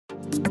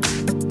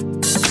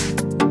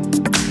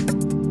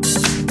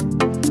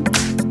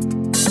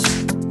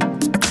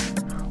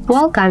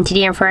Welcome,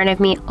 today in front of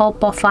me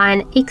Oppo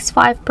Find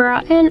X5 Pro,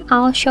 and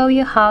I'll show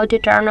you how to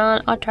turn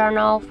on or turn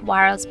off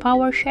wireless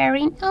power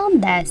sharing on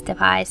this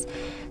device.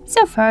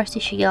 So first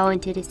you should go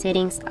into the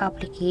settings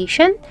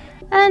application,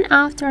 and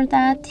after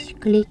that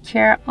click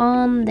here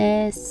on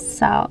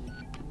this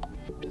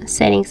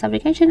settings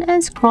application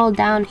and scroll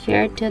down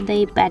here to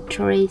the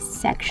battery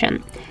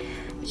section.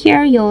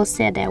 Here you'll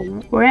see the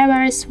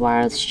reverse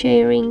wireless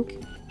sharing.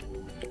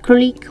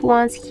 Click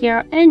once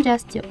here and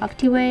just to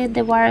activate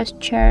the wireless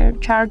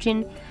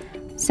charging,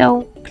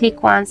 so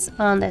click once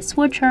on the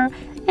switcher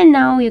and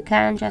now you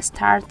can just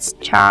start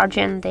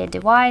charging the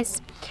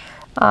device.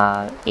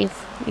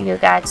 If you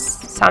got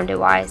some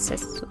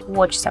devices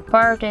which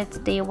supported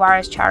the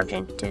wireless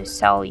charging too,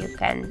 so you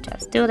can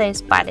just do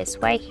this by this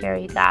way. Here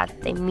you got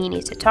the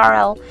mini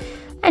tutorial,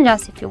 and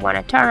just if you want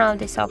to turn on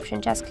this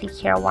option, just click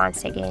here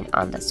once again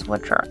on the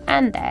switcher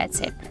and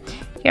that's it.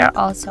 Here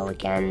also we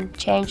can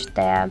change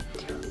the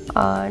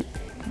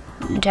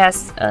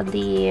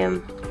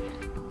the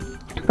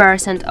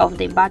percent of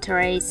the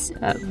battery,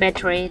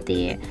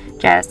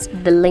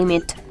 the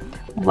limit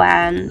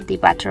when the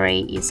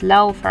battery is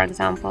low, for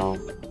example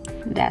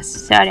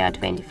that's 30 or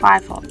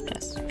 25 or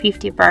just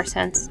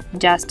 50%,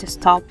 just to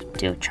stop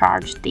to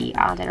charge the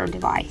other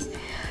device.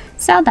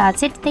 So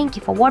that's it. Thank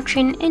you for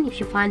watching, and if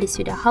you find this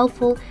video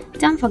helpful,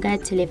 don't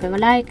forget to leave a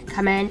like,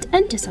 comment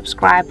and to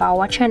subscribe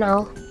our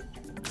channel.